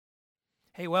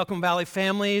Hey, welcome Valley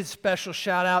family. Special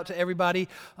shout out to everybody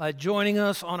joining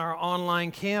us on our online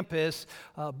campus.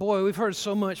 Boy, we've heard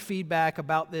so much feedback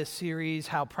about this series,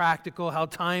 how practical, how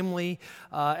timely,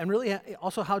 and really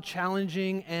also how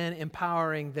challenging and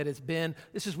empowering that it's been.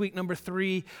 This is week number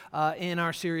 3 in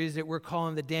our series that we're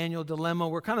calling the Daniel Dilemma.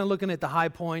 We're kind of looking at the high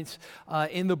points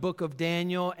in the book of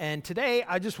Daniel. And today,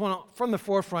 I just want to, from the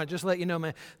forefront, just let you know,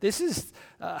 man, this is,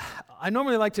 I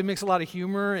normally like to mix a lot of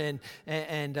humor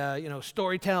and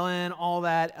storytelling, all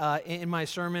that in my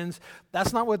sermons.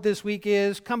 That's not what this week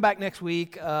is. Come back next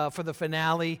week for the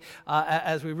finale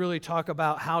as we really talk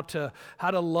about how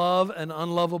to love an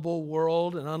unlovable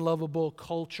world, an unlovable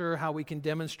culture, how we can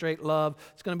demonstrate love.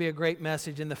 It's going to be a great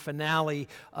message in the finale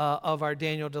of our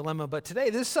Daniel Dilemma. But today,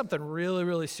 this is something really,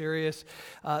 really serious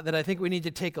that I think we need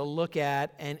to take a look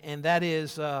at, and that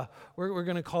is we're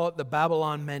going to call it the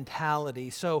Babylon mentality.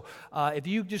 So if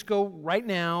you just go right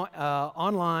now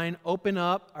online, open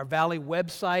up our Valley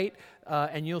website,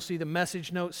 and you'll see the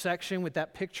message notes section with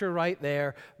that picture right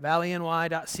there,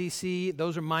 valleyny.cc.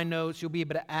 Those are my notes. You'll be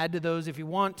able to add to those if you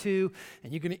want to,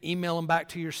 and you can email them back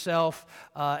to yourself,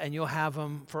 and you'll have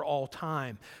them for all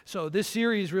time. So this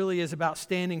series really is about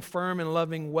standing firm and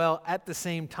loving well at the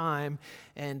same time,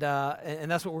 and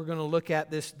that's what we're going to look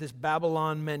at, this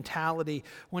Babylon mentality.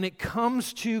 When it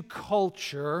comes to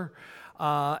culture,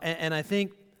 and I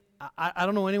think, I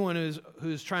don't know anyone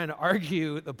who's trying to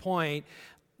argue the point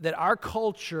that our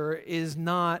culture is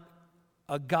not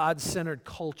a God-centered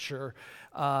culture,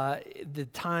 the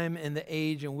time and the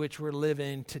age in which we're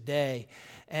living today.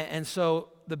 And so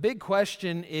the big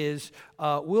question is,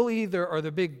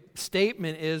 the big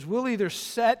statement is, we'll either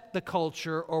set the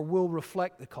culture or we'll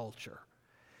reflect the culture.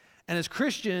 And as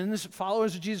Christians,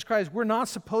 followers of Jesus Christ, we're not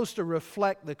supposed to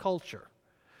reflect the culture.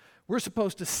 We're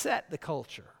supposed to set the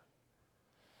culture.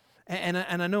 And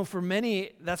I know for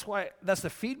many, that's the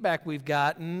feedback we've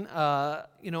gotten,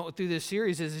 through this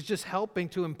series is it's just helping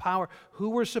to empower who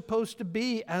we're supposed to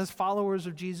be as followers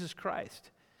of Jesus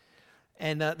Christ.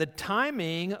 And the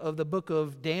timing of the book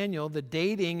of Daniel, the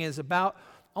dating is about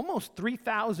almost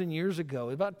 3,000 years ago,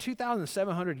 about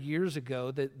 2,700 years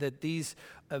ago that these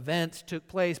events took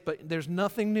place. But there's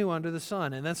nothing new under the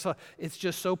sun, and it's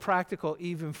just so practical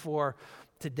even for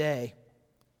today.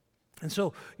 And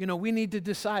so, we need to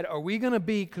decide, are we going to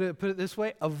be, could I put it this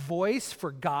way, a voice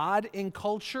for God in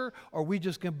culture, or are we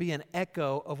just going to be an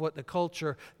echo of what the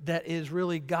culture that is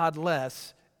really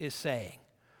godless is saying?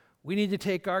 We need to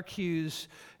take our cues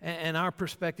and our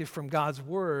perspective from God's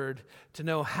Word to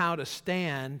know how to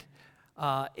stand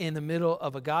in the middle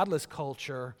of a godless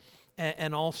culture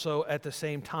and also at the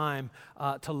same time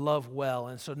to love well.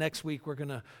 And so next week we're going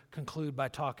to conclude by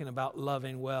talking about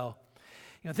loving well.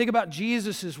 Think about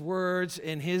Jesus' words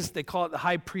in they call it the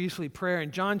high priestly prayer.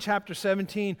 In John chapter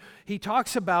 17, he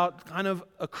talks about kind of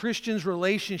a Christian's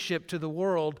relationship to the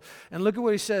world. And look at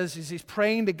what he says as he's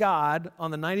praying to God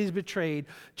on the night he's betrayed.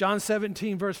 John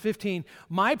 17, verse 15,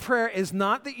 "My prayer is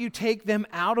not that you take them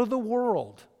out of the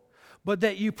world, but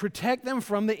that you protect them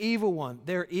from the evil one."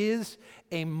 There is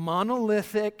a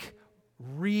monolithic,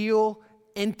 real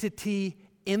entity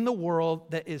in the world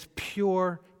that is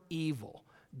pure evil.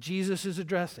 Jesus is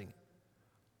addressing.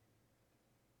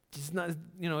 It's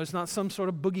not some sort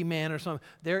of boogeyman or something.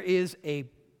 There is a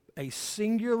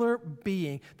singular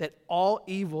being that all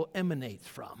evil emanates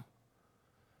from.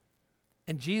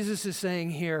 And Jesus is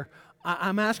saying here,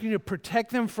 I'm asking you to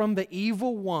protect them from the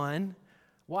evil one.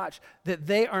 Watch, that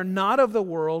they are not of the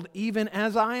world, even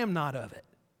as I am not of it.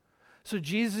 So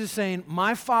Jesus is saying,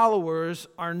 my followers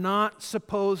are not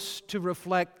supposed to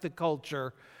reflect the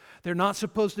culture. They're not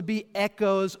supposed to be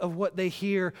echoes of what they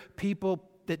hear people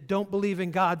that don't believe in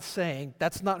God saying.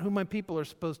 That's not who my people are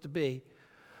supposed to be.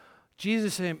 Jesus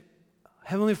is saying,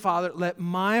 Heavenly Father, let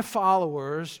my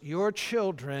followers, your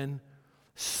children,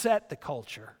 set the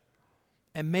culture.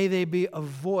 And may they be a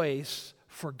voice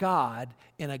for God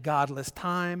in a godless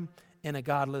time, in a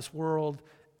godless world,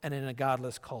 and in a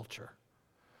godless culture.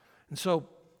 And so,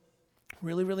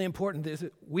 really, really important is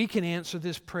that we can answer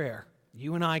this prayer.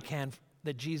 You and I can,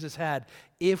 that Jesus had,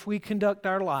 if we conduct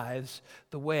our lives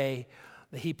the way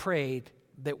that he prayed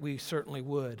that we certainly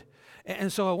would.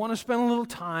 And so I want to spend a little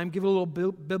time, give a little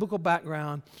biblical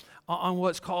background on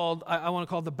what's called, I want to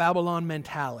call the Babylon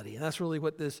mentality. And that's really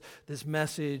what this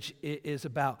message is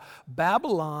about.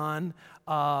 Babylon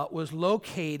was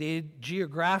located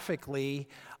geographically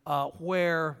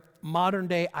where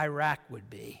modern-day Iraq would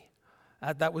be.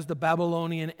 That was the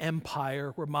Babylonian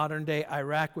Empire, where modern-day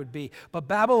Iraq would be. But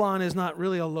Babylon is not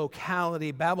really a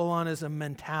locality. Babylon is a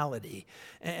mentality.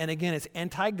 And again, it's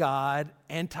anti-God,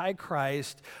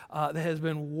 anti-Christ, that has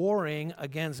been warring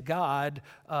against God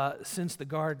since the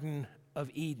Garden of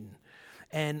Eden.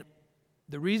 And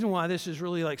the reason why this is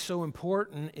really like so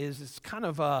important is it's kind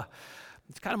of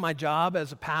my job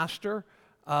as a pastor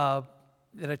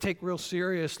that I take real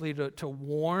seriously to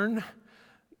warn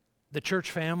the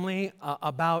church family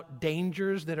about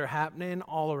dangers that are happening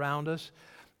all around us.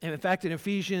 And in fact, in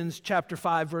Ephesians chapter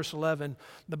 5, verse 11,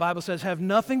 the Bible says, have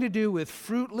nothing to do with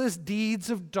fruitless deeds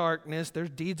of darkness. There's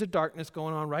deeds of darkness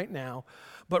going on right now,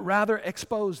 but rather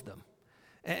expose them.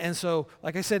 And so,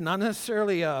 like I said, not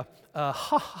necessarily a ha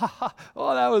ha ha,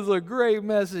 oh, that was a great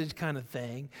message kind of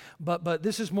thing, but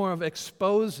this is more of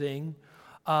exposing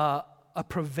a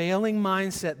prevailing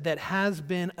mindset that has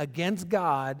been against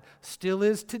God, still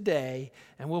is today,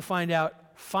 and we'll find out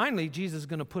finally Jesus is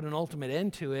going to put an ultimate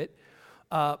end to it,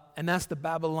 and that's the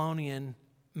Babylonian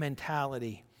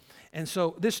mentality. And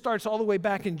so this starts all the way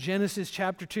back in Genesis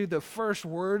chapter 2, the first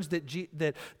words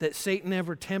that Satan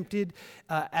ever tempted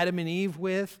Adam and Eve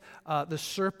with, the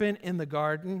serpent in the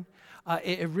garden.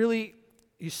 It really,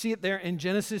 you see it there in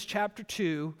Genesis chapter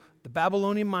 2, the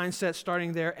Babylonian mindset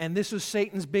starting there, and this was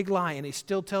Satan's big lie, and he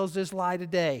still tells this lie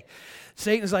today.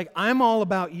 Satan's like, I'm all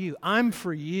about you. I'm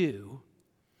for you.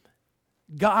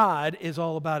 God is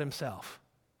all about himself.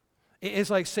 It's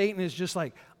like Satan is just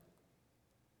like,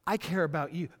 I care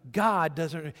about you. God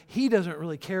doesn't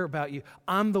really care about you.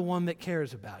 I'm the one that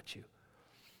cares about you.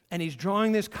 And he's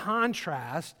drawing this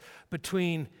contrast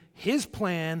between his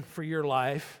plan for your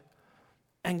life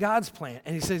and God's plan.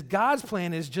 And he says God's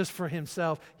plan is just for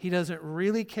himself. He doesn't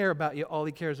really care about you. All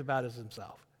he cares about is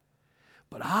himself.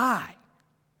 But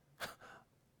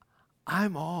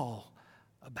I'm all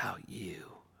about you.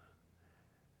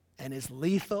 And it's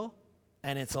lethal,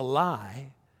 and it's a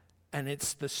lie, and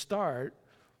it's the start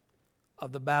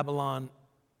of the Babylon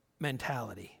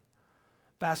mentality.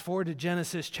 Fast forward to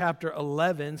Genesis chapter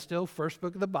 11, still first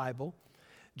book of the Bible.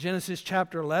 Genesis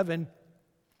chapter 11,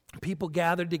 people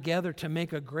gathered together to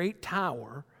make a great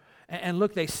tower. And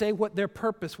look, they say what their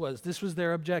purpose was. This was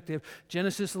their objective.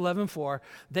 Genesis 11:4.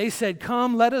 They said,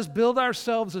 come, let us build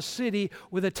ourselves a city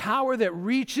with a tower that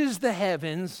reaches the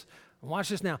heavens. Watch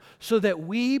this now. So that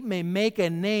we may make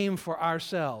a name for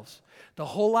ourselves. The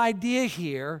whole idea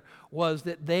here was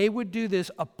that they would do this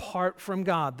apart from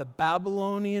God. The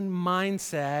Babylonian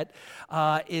mindset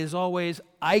is always,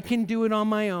 I can do it on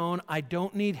my own. I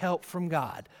don't need help from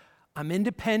God. I'm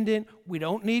independent. We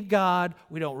don't need God.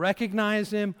 We don't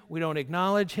recognize him. We don't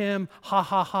acknowledge him. Ha,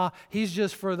 ha, ha. He's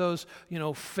just for those,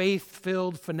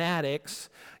 faith-filled fanatics.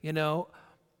 We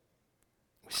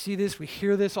see this. We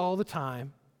hear this all the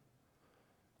time.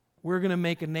 We're going to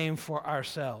make a name for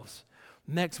ourselves.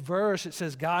 Next verse, it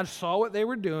says God saw what they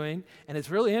were doing, and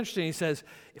it's really interesting. He says,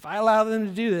 if I allow them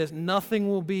to do this, nothing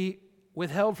will be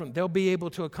withheld from them. They'll be able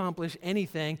to accomplish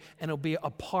anything, and it'll be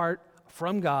apart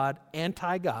from God,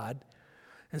 anti-God.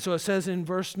 And so it says in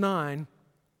verse 9,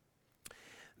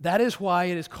 that is why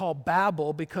it is called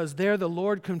Babel, because there the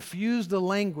Lord confused the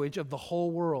language of the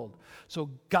whole world. So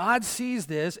God sees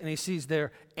this, and he sees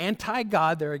they're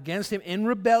anti-God, they're against him in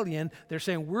rebellion. They're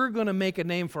saying, we're going to make a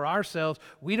name for ourselves.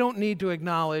 We don't need to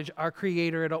acknowledge our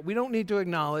Creator at all. We don't need to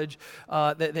acknowledge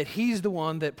that he's the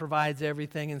one that provides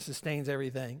everything and sustains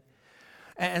everything.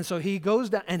 And so he goes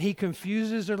down and he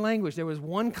confuses their language. There was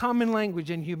one common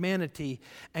language in humanity,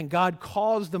 and God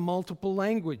caused the multiple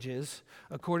languages,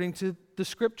 according to the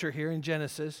scripture here in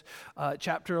Genesis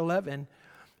chapter 11.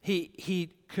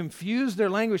 He confused their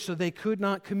language so they could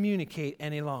not communicate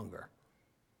any longer,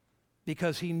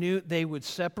 because he knew they would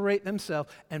separate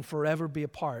themselves and forever be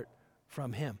apart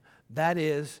from him. That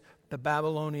is the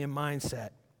Babylonian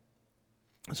mindset.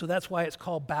 So that's why it's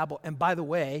called Babel. And by the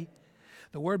way,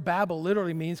 the word Babel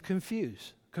literally means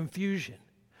confusion.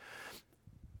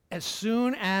 As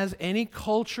soon as any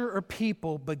culture or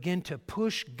people begin to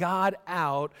push God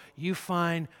out, you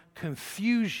find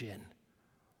confusion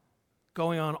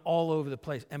going on all over the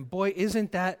place. And boy,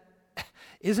 isn't that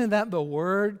the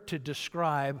word to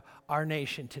describe our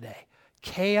nation today?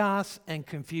 Chaos and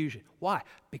confusion. Why?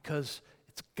 Because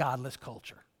it's godless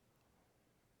culture.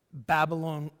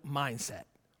 Babylonian mindset.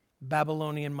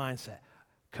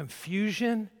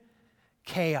 Confusion,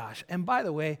 chaos. And by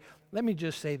the way, let me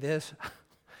just say this.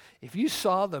 If you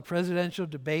saw the presidential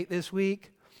debate this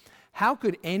week, how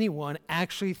could anyone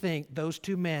actually think those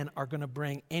two men are going to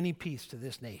bring any peace to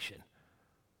this nation?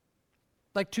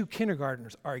 Like two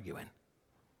kindergartners arguing.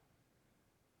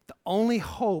 The only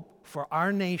hope for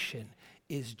our nation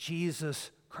is Jesus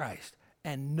Christ.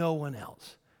 and no one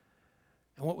else.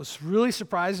 And what was really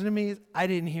surprising to me is I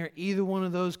didn't hear either one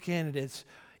of those candidates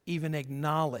even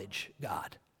acknowledge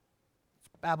God.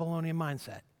 It's Babylonian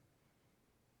mindset.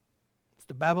 It's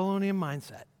the Babylonian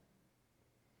mindset.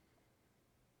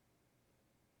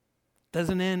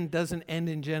 Doesn't end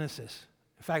in Genesis.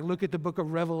 In fact, look at the book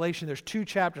of Revelation. There's 2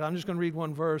 chapters. I'm just going to read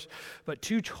one verse, but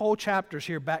 2 whole chapters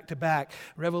here back to back.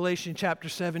 Revelation chapter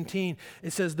 17,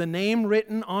 it says, the name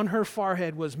written on her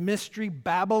forehead was Mystery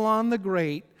Babylon the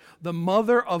Great, the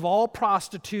mother of all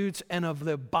prostitutes and of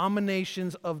the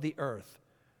abominations of the earth.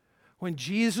 When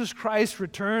Jesus Christ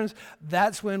returns,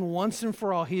 that's when once and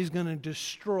for all he's going to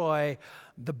destroy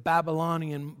the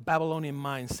Babylonian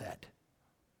mindset.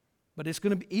 But it's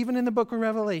going to be, even in the book of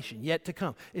Revelation, yet to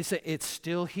come. It's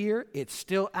still here, it's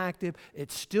still active,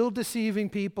 it's still deceiving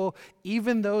people,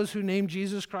 even those who name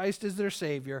Jesus Christ as their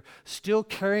Savior, still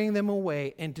carrying them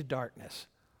away into darkness.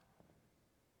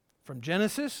 From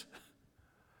Genesis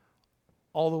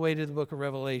all the way to the book of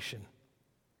Revelation.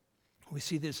 We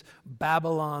see this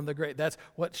Babylon the Great. That's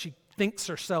what she thinks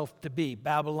herself to be,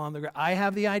 Babylon the Great. I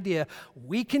have the idea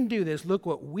we can do this. Look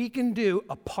what we can do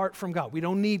apart from God. We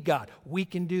don't need God. We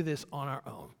can do this on our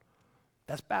own.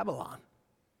 That's Babylon.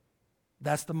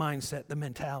 That's the mindset, the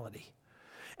mentality.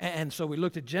 And so we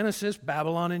looked at Genesis,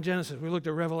 Babylon in Genesis. We looked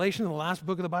at Revelation, the last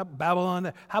book of the Bible,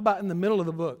 Babylon. How about in the middle of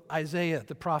the book? Isaiah,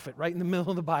 the prophet, right in the middle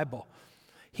of the Bible.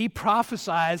 He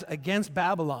prophesies against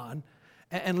Babylon.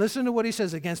 And listen to what he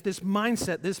says against this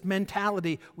mindset, this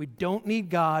mentality. We don't need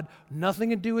God,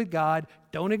 nothing to do with God,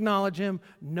 don't acknowledge him,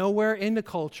 nowhere in the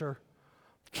culture.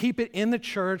 Keep it in the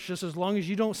church just as long as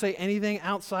you don't say anything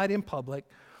outside in public.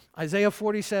 Isaiah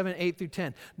 47, 8 through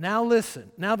 10. Now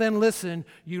then listen,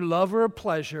 you lover of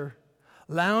pleasure,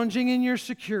 lounging in your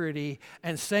security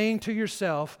and saying to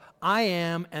yourself, I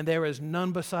am, and there is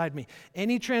none beside me.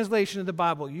 Any translation of the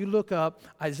Bible, you look up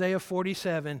Isaiah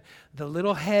 47, the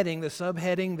little heading, the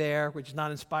subheading there, which is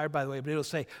not inspired by the way, but it'll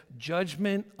say,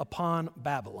 judgment upon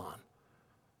Babylon.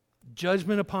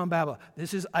 Judgment upon Babylon.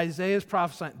 This is Isaiah's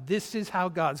prophesying. This is how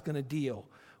God's going to deal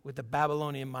with the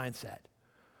Babylonian mindset.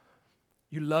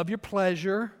 You love your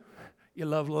pleasure. You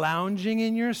love lounging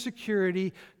in your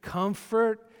security,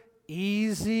 comfort,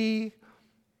 easy,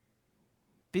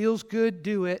 feels good,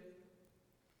 do it.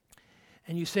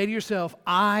 And you say to yourself,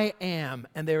 I am,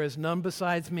 and there is none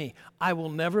besides me. I will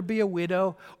never be a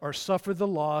widow or suffer the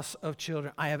loss of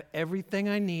children. I have everything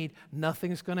I need.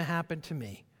 Nothing's going to happen to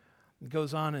me. It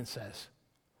goes on and says,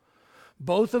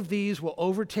 both of these will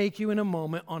overtake you in a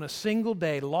moment on a single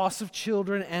day, loss of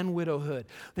children and widowhood.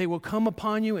 They will come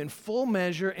upon you in full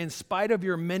measure in spite of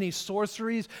your many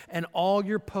sorceries and all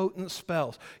your potent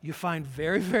spells. You find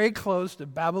very, very close to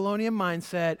Babylonian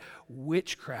mindset,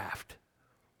 witchcraft.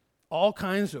 All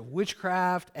kinds of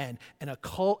witchcraft and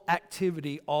occult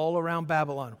activity all around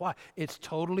Babylon. Why? It's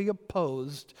totally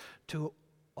opposed to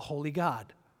a holy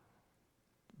God.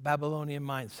 Babylonian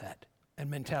mindset and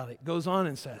mentality. It goes on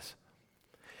and says,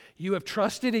 you have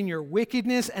trusted in your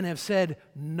wickedness and have said,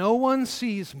 no one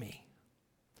sees me.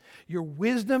 Your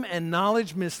wisdom and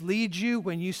knowledge mislead you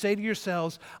when you say to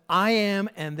yourselves, I am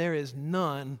and there is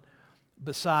none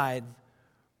beside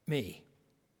me.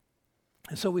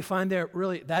 And so we find there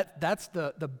really that's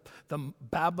the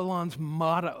Babylon's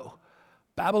motto.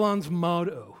 Babylon's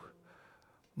motto.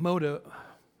 I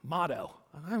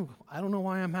don't know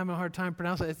why I'm having a hard time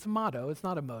pronouncing it. It's a motto. It's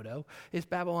not a motto. It's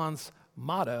Babylon's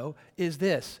motto is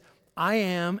this. I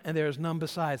am, and there is none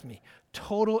besides me.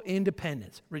 Total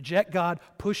independence. Reject God,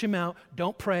 push him out,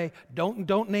 don't pray,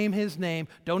 don't name his name,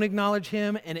 don't acknowledge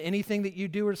him in anything that you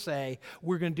do or say.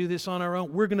 We're going to do this on our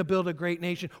own. We're going to build a great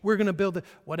nation. We're going to build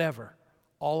whatever,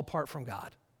 all apart from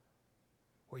God.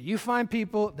 Where you find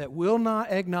people that will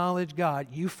not acknowledge God,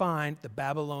 you find the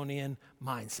Babylonian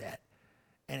mindset.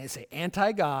 And it's an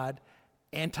anti-God,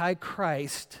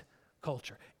 anti-Christ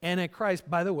culture. Antichrist,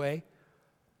 by the way,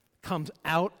 comes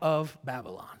out of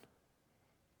Babylon.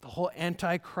 The whole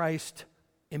antichrist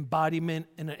embodiment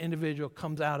in an individual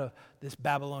comes out of this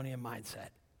Babylonian mindset.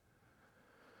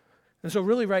 And so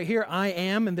really right here, I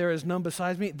am and there is none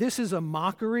besides me. This is a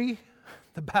mockery.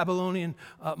 The Babylonian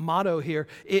motto here,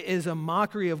 it is a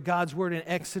mockery of God's word in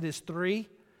Exodus 3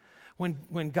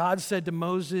 when God said to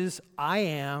Moses, I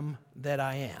am that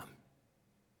I am.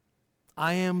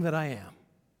 I am that I am.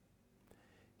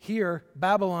 Here,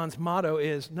 Babylon's motto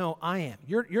is, no, I am.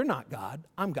 You're not God.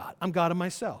 I'm God. I'm God of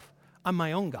myself. I'm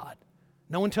my own God.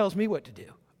 No one tells me what to do.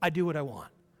 I do what I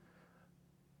want.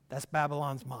 That's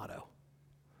Babylon's motto.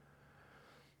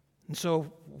 And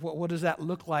so what does that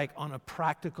look like on a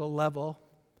practical level?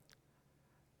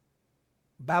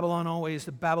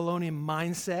 The Babylonian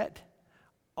mindset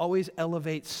always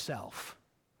elevates self.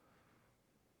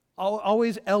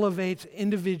 Always elevates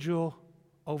individual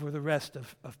over the rest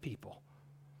of people.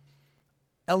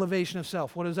 Elevation of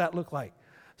self. What does that look like?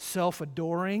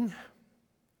 Self-adoring,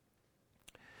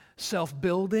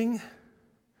 self-building,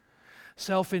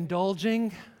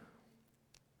 self-indulging,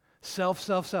 self.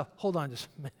 Hold on just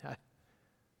a minute.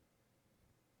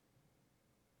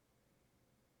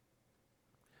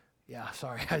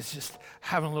 Sorry. I was just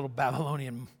having a little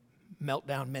Babylonian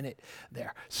meltdown minute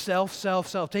there. Self.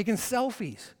 Taking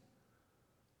selfies.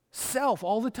 Self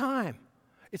all the time.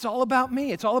 It's all about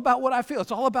me. It's all about what I feel.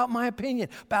 It's all about my opinion.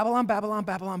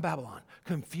 Babylon.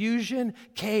 Confusion,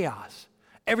 chaos.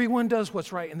 Everyone does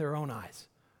what's right in their own eyes.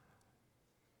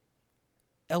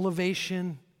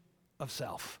 Elevation of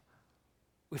self.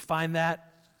 We find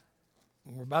that,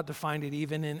 we're about to find it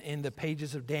even in the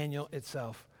pages of Daniel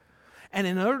itself. And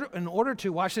in order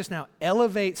to, watch this now,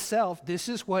 elevate self, this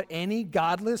is what any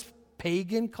godless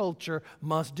pagan culture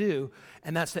must do.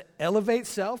 And that's to elevate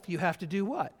self, you have to do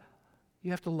what?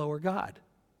 You have to lower God.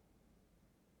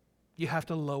 You have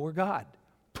to lower God.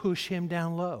 Push him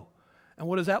down low. And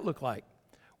what does that look like?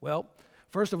 Well,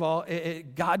 first of all,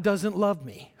 God doesn't love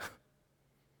me.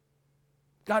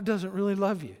 God doesn't really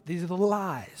love you. These are the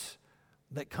lies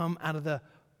that come out of the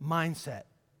mindset,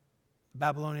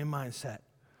 Babylonian mindset.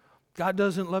 God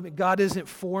doesn't love me. God isn't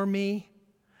for me.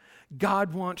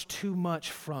 God wants too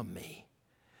much from me.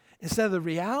 Instead, the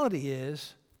reality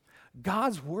is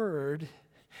God's word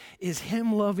is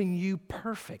him loving you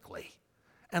perfectly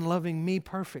and loving me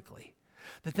perfectly.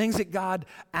 The things that God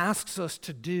asks us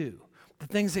to do, the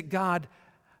things that God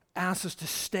asks us to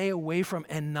stay away from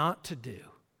and not to do.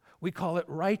 We call it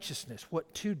righteousness,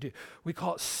 what to do. We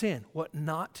call it sin, what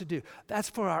not to do. That's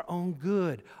for our own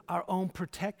good, our own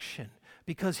protection,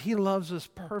 because he loves us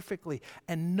perfectly,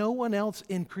 and no one else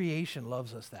in creation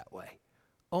loves us that way.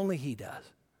 Only he does.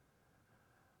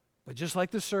 But just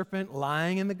like the serpent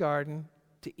lying in the garden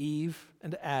to Eve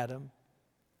and to Adam,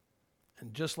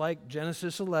 and just like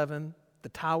Genesis 11, the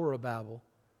Tower of Babel,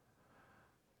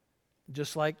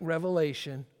 just like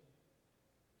Revelation,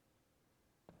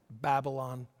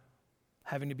 Babylon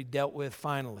having to be dealt with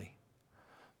finally.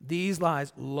 These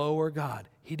lies lower God.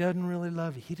 He doesn't really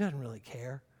love you. He doesn't really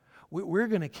care. We're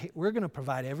going to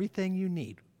provide everything you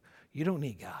need. You don't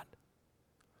need God.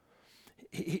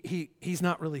 He's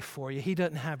not really for you. He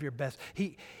doesn't have your best.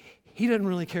 He doesn't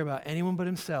really care about anyone but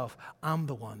himself. I'm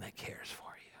the one that cares for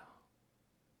you.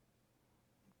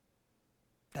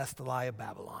 That's the lie of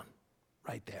Babylon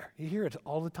right there. You hear it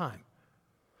all the time.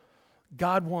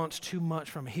 God wants too much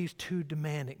from you. He's too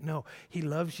demanding. No, he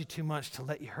loves you too much to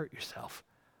let you hurt yourself.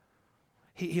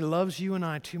 He loves you and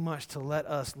I too much to let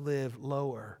us live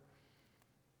lower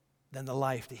than the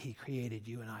life that he created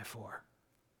you and I for.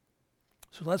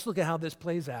 So let's look at how this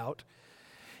plays out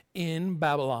in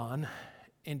Babylon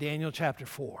in Daniel chapter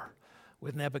 4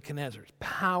 with Nebuchadnezzar. It's a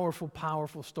powerful,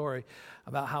 powerful story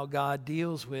about how God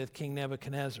deals with King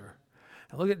Nebuchadnezzar.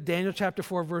 And look at Daniel chapter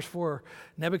 4, verse 4.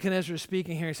 Nebuchadnezzar is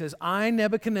speaking here. He says, I,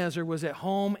 Nebuchadnezzar, was at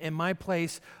home in my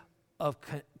place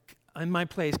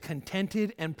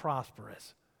contented and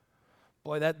prosperous.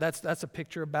 Boy, that's a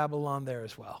picture of Babylon there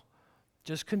as well.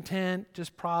 Just content,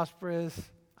 just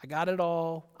prosperous. I got it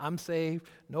all. I'm safe.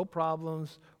 No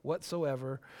problems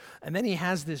whatsoever. And then he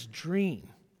has this dream.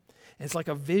 It's like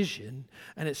a vision,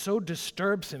 and it so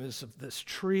disturbs him. It's this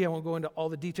tree. I won't go into all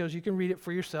the details. You can read it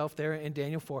for yourself there in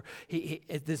Daniel 4.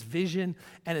 It's this vision,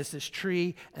 and it's this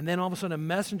tree, and then all of a sudden a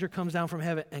messenger comes down from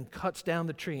heaven and cuts down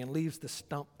the tree and leaves the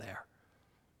stump there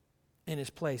in his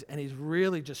place. And he's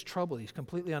really just troubled. He's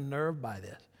completely unnerved by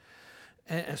this.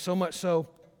 And so much so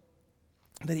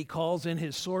that he calls in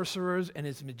his sorcerers and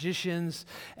his magicians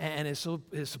and his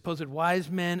supposed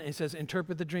wise men, and he says,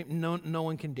 interpret the dream. No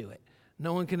one can do it.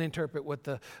 No one can interpret what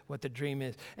the dream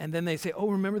is. And then they say, oh,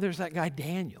 remember there's that guy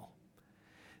Daniel,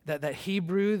 that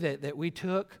Hebrew that we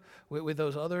took with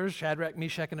those others, Shadrach,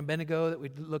 Meshach, and Abednego that we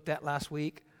looked at last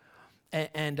week.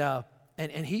 And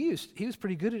he was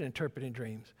pretty good at interpreting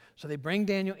dreams. So they bring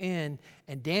Daniel in,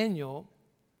 and Daniel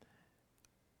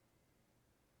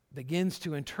begins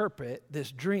to interpret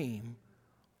this dream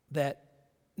that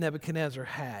Nebuchadnezzar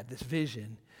had, this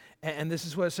vision. And this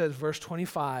is what it says, verse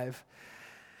 25.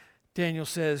 Daniel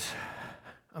says,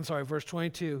 verse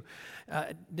 22,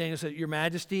 Daniel said, Your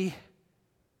Majesty,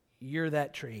 you're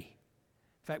that tree.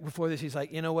 In fact, before this, he's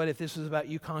like, you know what, if this was about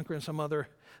you conquering some other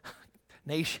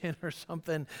nation or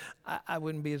something, I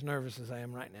wouldn't be as nervous as I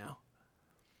am right now.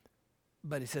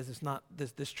 But he says, it's not,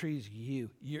 this tree is you.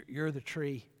 You're the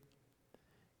tree.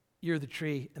 You're the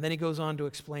tree. And then he goes on to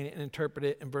explain it and interpret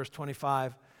it in verse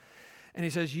 25. And he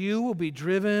says, you will be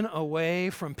driven away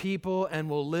from people and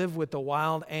will live with the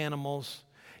wild animals.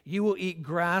 You will eat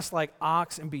grass like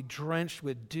ox and be drenched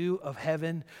with dew of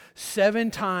heaven. 7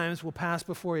 times will pass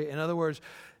before you. In other words,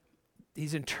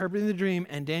 he's interpreting the dream,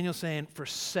 and Daniel's saying, for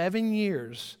 7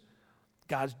 years,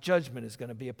 God's judgment is going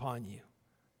to be upon you.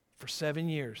 For 7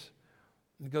 years.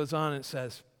 And it goes on and it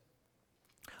says,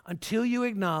 until you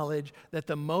acknowledge that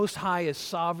the Most High is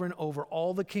sovereign over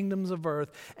all the kingdoms of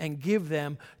earth and give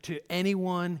them to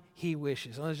anyone he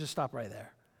wishes. Let's just stop right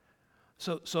there.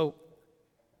 So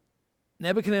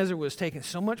Nebuchadnezzar was taking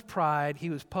so much pride. He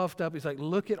was puffed up. He's like,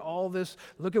 look at all this.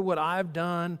 Look at what I've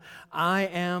done. I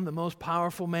am the most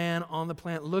powerful man on the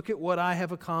planet. Look at what I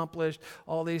have accomplished,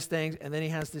 all these things. And then he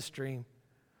has this dream.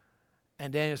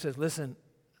 And Daniel says, listen,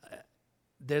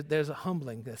 there's a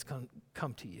humbling that's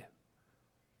come to you.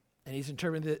 And he's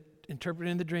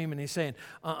interpreting the dream, and he's saying,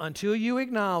 until you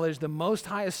acknowledge the Most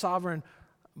High is sovereign,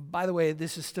 by the way,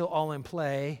 this is still all in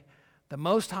play, the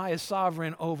Most High is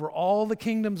sovereign over all the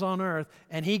kingdoms on earth,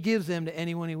 and he gives them to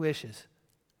anyone he wishes.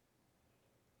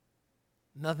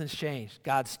 Nothing's changed.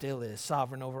 God still is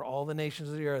sovereign over all the nations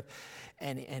of the earth,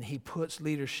 and he puts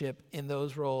leadership in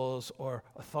those roles or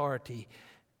authority.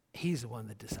 He's the one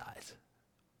that decides.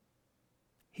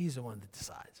 He's the one that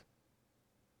decides.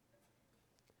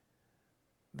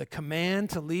 The command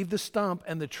to leave the stump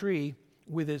and the tree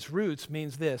with its roots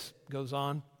means this, goes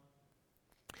on,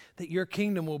 that your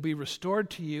kingdom will be restored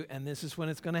to you, and this is when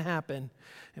it's going to happen.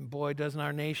 And boy, doesn't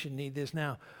our nation need this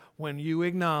now. When you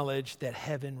acknowledge that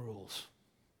heaven rules.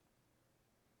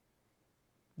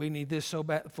 We need this so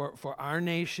bad for our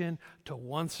nation to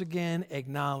once again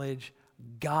acknowledge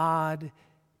God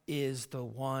is the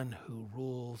one who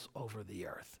rules over the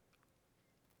earth.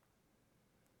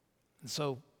 And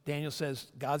so Daniel says,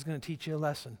 God's going to teach you a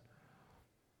lesson.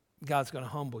 God's going to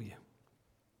humble you.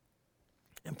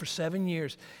 And for 7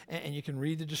 years, and you can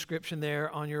read the description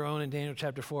there on your own in Daniel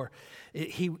chapter 4,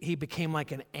 he became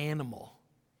like an animal.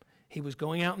 He was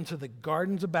going out into the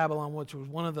gardens of Babylon, which was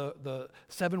one of the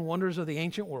 7 wonders of the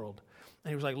ancient world.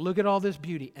 And he was like, look at all this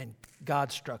beauty. And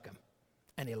God struck him.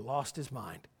 And he lost his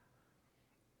mind.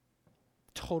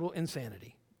 Total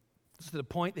insanity. To the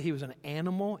point that he was an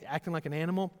animal, acting like an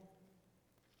animal.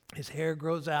 His hair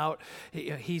grows out.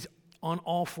 He's on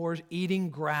all fours eating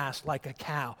grass like a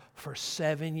cow for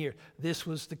 7 years. This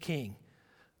was the king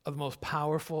of the most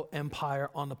powerful empire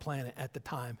on the planet at the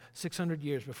time, 600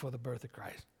 years before the birth of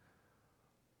Christ.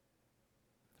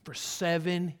 For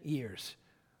 7 years,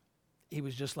 he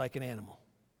was just like an animal.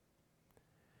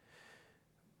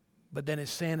 But then his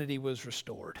sanity was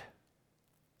restored.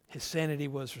 His sanity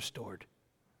was restored.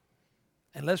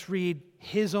 And let's read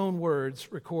his own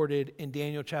words recorded in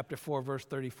Daniel chapter 4, verse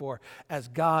 34, as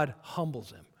God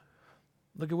humbles him.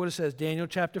 Look at what it says, Daniel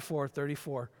chapter 4,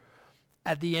 34.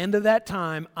 At the end of that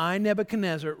time, I,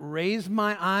 Nebuchadnezzar, raised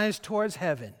my eyes towards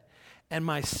heaven, and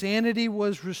my sanity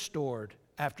was restored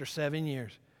after 7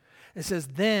 years. It says,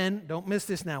 then, don't miss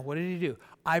this now, what did he do?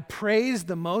 I praised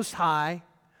the Most High,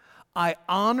 I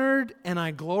honored and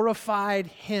I glorified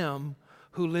him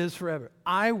who lives forever.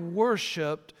 I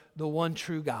worshiped the one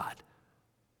true God,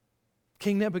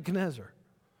 King Nebuchadnezzar.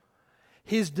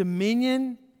 His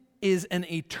dominion is an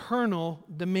eternal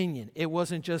dominion. It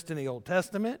wasn't just in the Old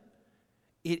Testament.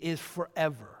 It is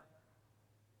forever.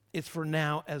 It's for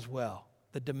now as well.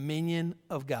 The dominion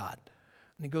of God.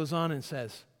 And he goes on and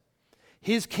says,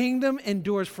 his kingdom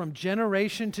endures from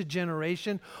generation to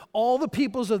generation. All the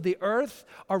peoples of the earth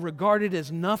are regarded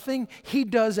as nothing. He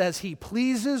does as he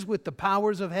pleases with the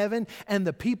powers of heaven and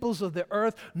the peoples of the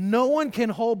earth. No one can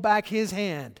hold back his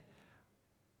hand.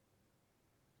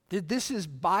 This is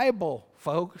Bible,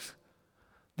 folks.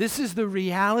 This is the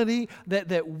reality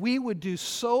that we would do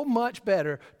so much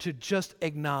better to just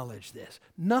acknowledge this.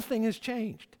 Nothing has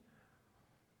changed.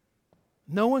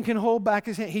 No one can hold back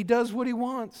his hand. He does what he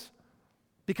wants.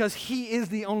 Because he is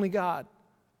the only God.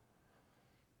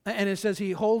 And it says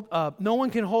no one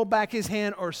can hold back his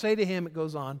hand or say to him, it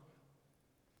goes on,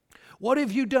 what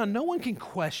have you done? No one can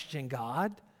question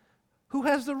God. Who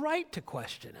has the right to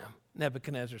question him?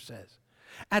 Nebuchadnezzar says.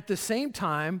 At the same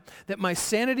time that my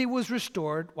sanity was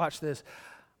restored, watch this,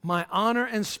 my honor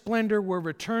and splendor were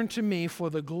returned to me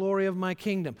for the glory of my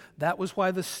kingdom. That was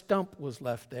why the stump was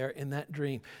left there in that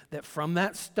dream. That from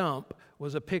that stump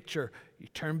was a picture. You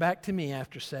turn back to me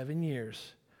after 7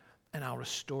 years, and I'll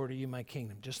restore to you my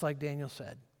kingdom, just like Daniel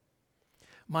said.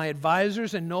 My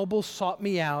advisors and nobles sought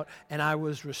me out, and I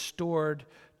was restored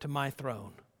to my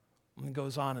throne. And it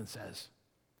goes on and says,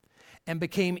 and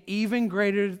became even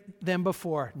greater than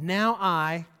before. Now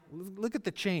I, look at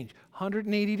the change,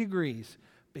 180 degrees,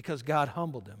 because God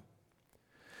humbled him.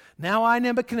 Now I,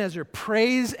 Nebuchadnezzar,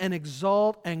 praise and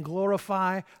exalt and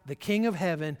glorify the King of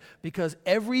heaven, because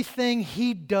everything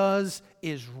he does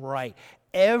is right.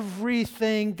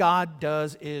 Everything God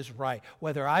does is right,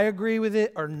 whether I agree with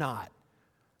it or not.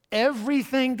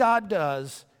 Everything God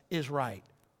does is right.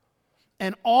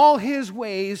 And all his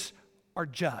ways are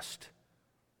just.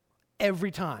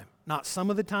 Every time. Not some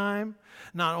of the time,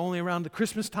 not only around the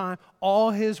Christmas time.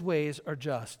 All his ways are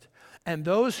just. And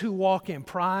those who walk in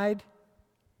pride,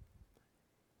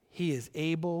 he is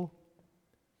able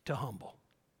to humble.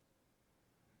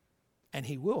 And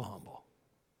he will humble.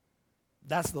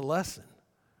 That's the lesson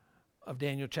of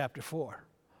Daniel chapter 4,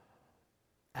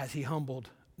 as he humbled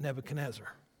Nebuchadnezzar.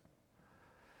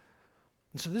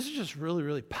 And so this is just really,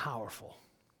 really powerful.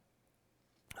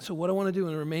 So what I want to do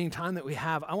in the remaining time that we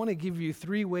have, I want to give you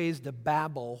three ways to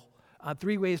battle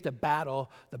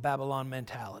the Babylon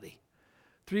mentality.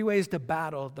 3 ways to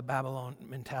battle the Babylon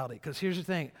mentality. Because here's the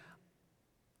thing.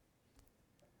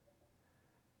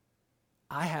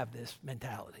 I have this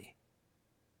mentality.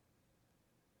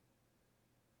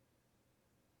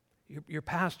 Your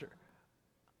pastor,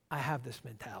 I have this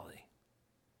mentality.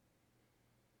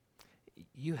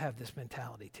 You have this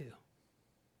mentality too.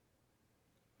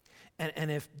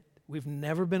 And if we've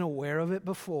never been aware of it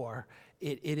before,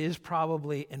 it is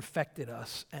probably infected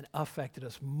us and affected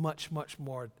us much, much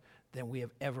more than we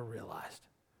have ever realized.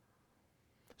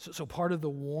 So part of the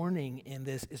warning in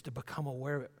this is to become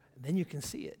aware of it. Then you can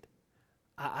see it.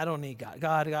 I don't need God.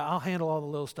 God, I'll handle all the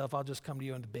little stuff. I'll just come to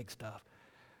you on the big stuff.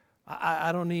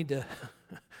 I don't need to,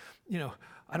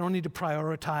 I don't need to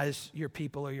prioritize your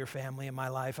people or your family in my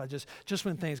life. I just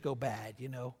when things go bad,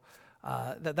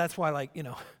 that's why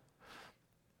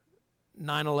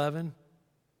 9/11,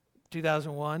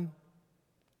 2001,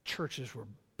 churches were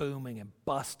booming and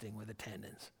busting with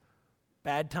attendance.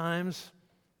 Bad times,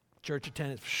 church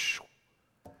attendance.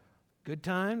 Good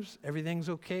times, everything's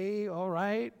okay, all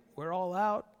right, we're all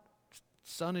out,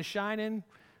 sun is shining.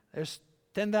 There's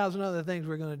 10,000 other things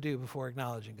we're going to do before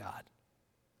acknowledging God.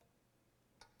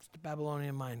 It's the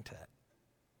Babylonian mindset,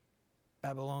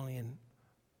 Babylonian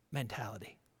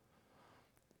mentality.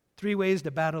 3 ways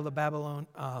to battle the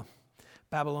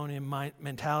Babylonian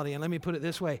mentality. And let me put it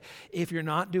this way. If you're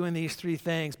not doing these 3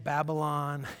 things,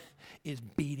 Babylon is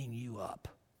beating you up.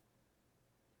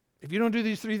 If you don't do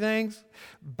these 3 things,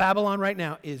 Babylon right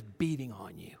now is beating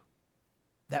on you.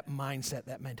 That mindset,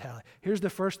 that mentality. Here's the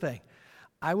first thing.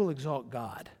 I will exalt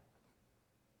God.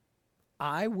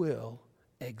 I will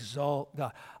exalt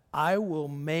God. I will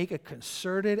make a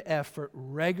concerted effort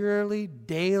regularly,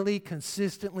 daily,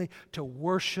 consistently to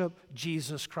worship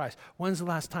Jesus Christ. When's the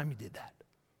last time you did that?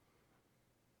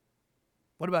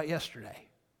 What about yesterday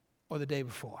or the day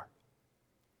before?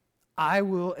 I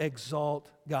will exalt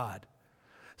God.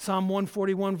 Psalm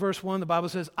 141 verse 1, the Bible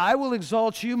says, I will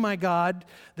exalt you, my God,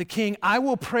 the King. I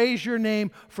will praise your name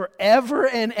forever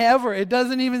and ever. It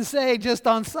doesn't even say just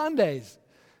on Sundays.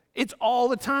 It's all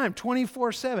the time,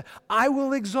 24/7. I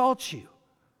will exalt you.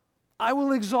 I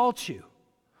will exalt you.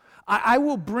 I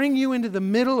will bring you into the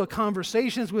middle of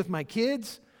conversations with my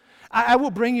kids. I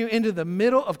will bring you into the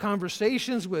middle of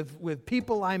conversations with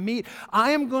people I meet.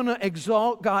 I am going to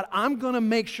exalt God. I'm going to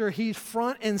make sure he's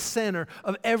front and center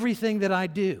of everything that I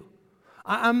do.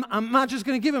 I'm not just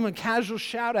going to give him a casual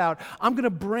shout out. I'm going to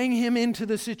bring him into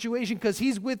the situation because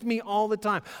he's with me all the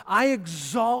time. I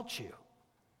exalt you.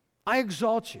 I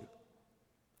exalt you.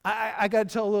 I got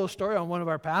to tell a little story on one of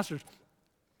our pastors.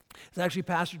 It's actually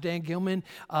Pastor Dan Gilman.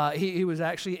 He was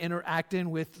actually interacting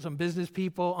with some business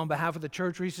people on behalf of the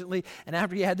church recently. And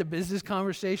after he had the business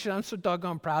conversation, I'm so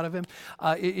doggone proud of him.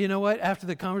 You know what? After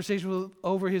the conversation was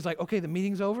over, he's like, okay, the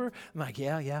meeting's over? I'm like,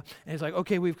 yeah. And he's like,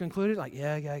 okay, we've concluded? Like,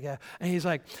 yeah. And he's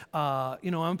like,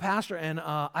 I'm a pastor, and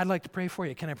I'd like to pray for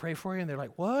you. Can I pray for you? And they're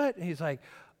like, what? And he's like,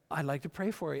 I'd like to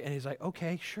pray for you. And he's like,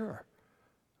 okay, sure.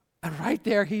 And right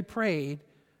there, he prayed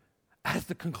at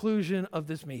the conclusion of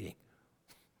this meeting.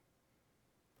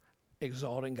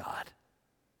 Exalting God,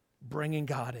 bringing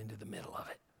God into the middle of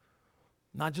it.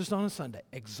 Not just on a Sunday,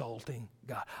 exalting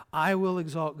God. I will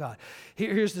exalt God.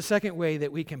 Here's the second way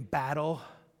that we can battle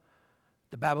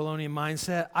the Babylonian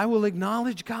mindset. I will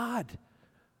acknowledge God.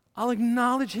 I'll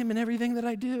acknowledge him in everything that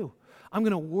I do. I'm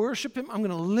going to worship him. I'm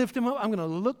going to lift him up. I'm going to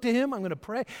look to him. I'm going to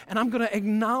pray. And I'm going to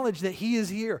acknowledge that he is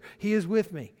here. He is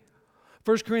with me.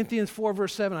 1 Corinthians 4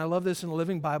 verse 7, I love this in the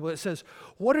Living Bible. It says,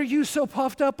 what are you so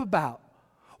puffed up about?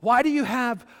 Why do you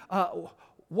have,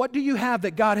 what do you have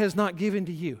that God has not given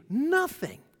to you?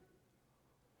 Nothing.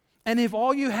 And if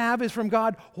all you have is from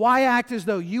God, why act as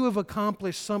though you have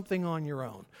accomplished something on your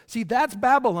own? See, that's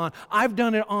Babylon. I've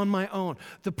done it on my own.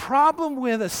 The problem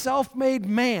with a self-made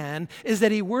man is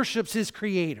that he worships his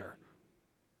creator,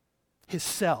 his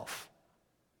self.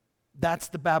 That's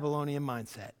the Babylonian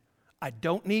mindset. I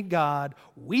don't need God.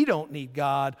 We don't need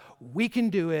God. We can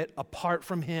do it apart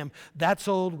from him. That's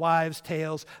old wives'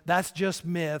 tales. That's just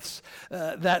myths.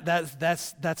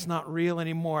 That's not real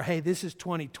anymore. Hey, this is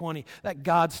 2020. That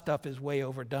God stuff is way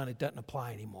overdone. It doesn't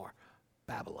apply anymore.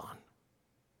 Babylon.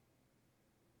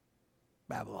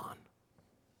 Babylon.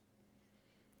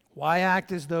 Why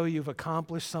act as though you've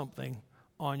accomplished something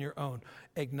on your own?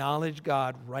 Acknowledge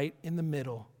God right in the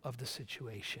middle of the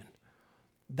situation.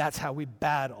 That's how we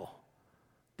battle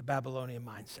the Babylonian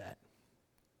mindset.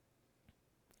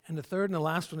 And the third and the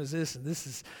last one is this, and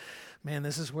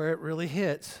this is where it really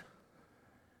hits.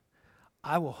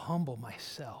 I will humble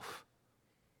myself.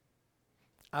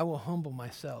 I will humble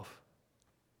myself.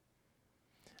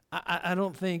 I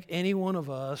don't think any one of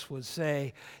us would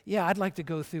say, yeah, I'd like to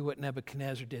go through what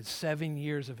Nebuchadnezzar did, 7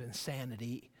 years of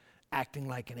insanity, acting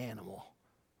like an animal,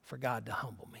 for God to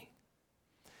humble me.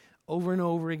 Over and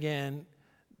over again,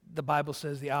 the Bible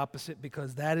says the opposite,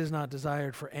 because that is not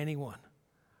desired for anyone.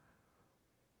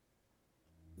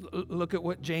 Look at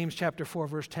what James chapter 4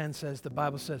 verse 10 says. The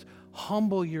Bible says,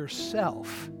 humble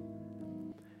yourself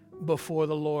before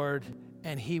the Lord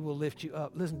and he will lift you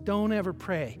up. Listen, don't ever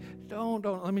pray.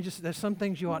 There's some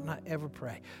things you ought not ever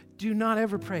pray. Do not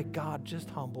ever pray, God, just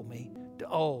humble me.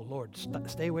 Oh, Lord,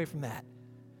 stay away from that.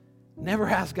 Never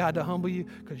ask God to humble you,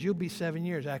 because you'll be 7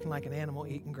 years acting like an animal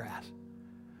eating grass.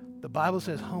 The Bible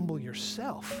says, humble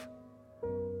yourself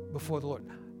before the Lord.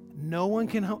 No one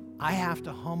can I have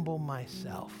to humble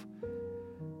myself.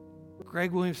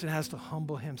 Greg Williamson has to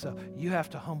humble himself. You have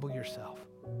to humble yourself.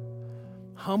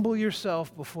 Humble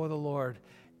yourself before the Lord,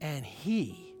 and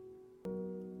he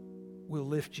will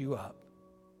lift you up.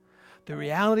 The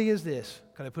reality is this.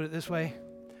 Can I put it this way?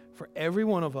 For every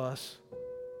one of us,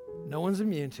 no one's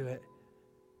immune to it.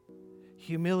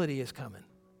 Humility is coming.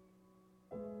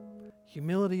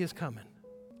 Humility is coming.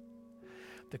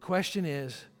 The question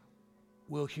is,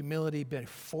 will humility be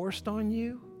forced on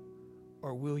you,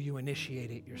 or will you initiate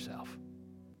it yourself?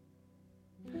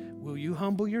 Will you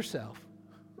humble yourself,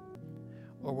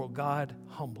 or will God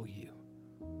humble you?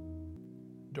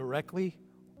 Directly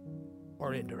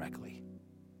or indirectly?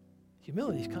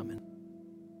 Humility's coming.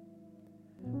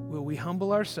 Will we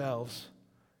humble ourselves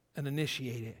and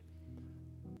initiate it,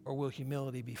 or will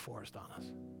humility be forced on us?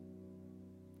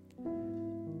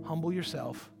 Humble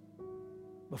yourself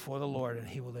before the Lord and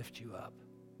he will lift you up.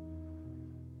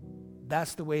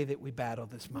 That's the way that we battle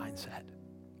this mindset,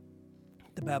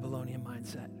 the Babylonian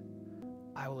mindset.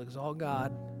 I will exalt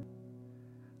God,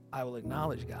 I will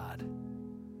acknowledge God,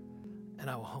 and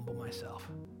I will humble myself.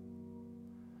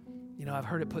 You know, I've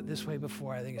heard it put this way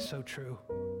before. I think it's so true.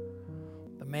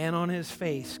 The man on his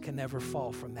face can never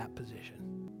fall from that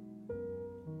position.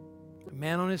 The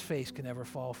man on his face can never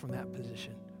fall from that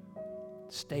position.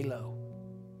 Stay low.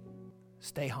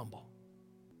 Stay humble.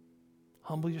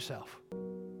 Humble yourself.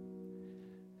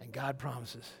 And God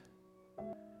promises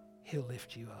he'll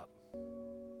lift you up.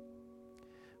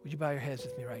 Would you bow your heads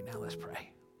with me right now? Let's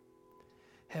pray.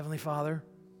 Heavenly Father,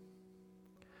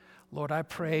 Lord, I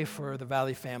pray for the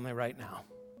Valley family right now.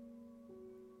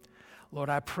 Lord,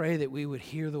 I pray that we would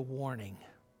hear the warning.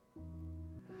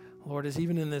 Lord, as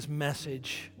even in this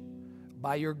message,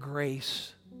 by your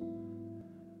grace,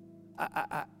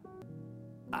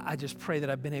 I just pray that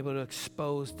I've been able to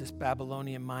expose this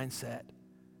Babylonian mindset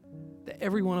that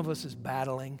every one of us is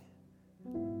battling,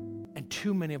 and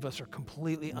too many of us are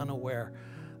completely unaware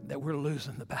that we're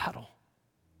losing the battle.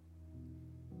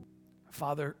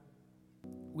 Father,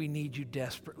 we need you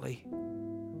desperately.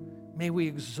 May we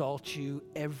exalt you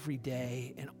every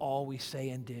day in all we say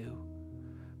and do.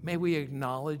 May we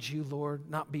acknowledge you, Lord,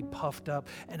 not be puffed up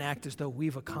and act as though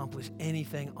we've accomplished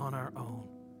anything on our own.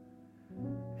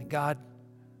 And God,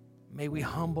 may we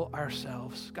humble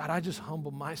ourselves. God, I just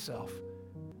humble myself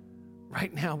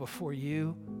right now before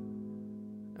you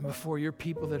and before your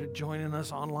people that are joining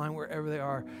us online, wherever they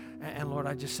are. And Lord,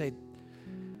 I just say,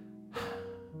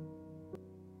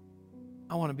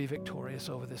 I want to be victorious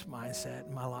over this mindset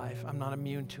in my life. I'm not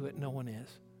immune to it. No one is.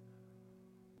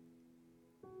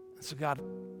 And so God,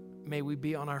 may we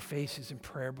be on our faces in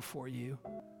prayer before you.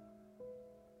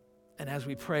 And as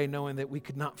we pray, knowing that we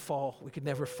could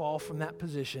never fall from that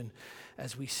position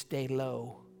as we stay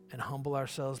low and humble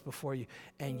ourselves before you.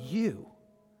 And you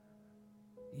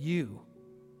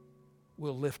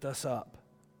will lift us up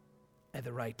at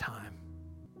the right time.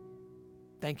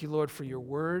 Thank you, Lord, for your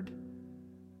word.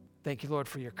 Thank you, Lord,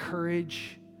 for your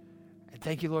courage. And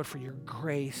thank you, Lord, for your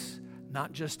grace,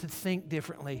 not just to think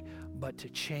differently, but to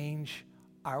change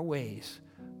our ways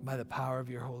by the power of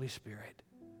your Holy Spirit.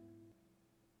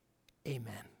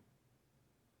 Amen.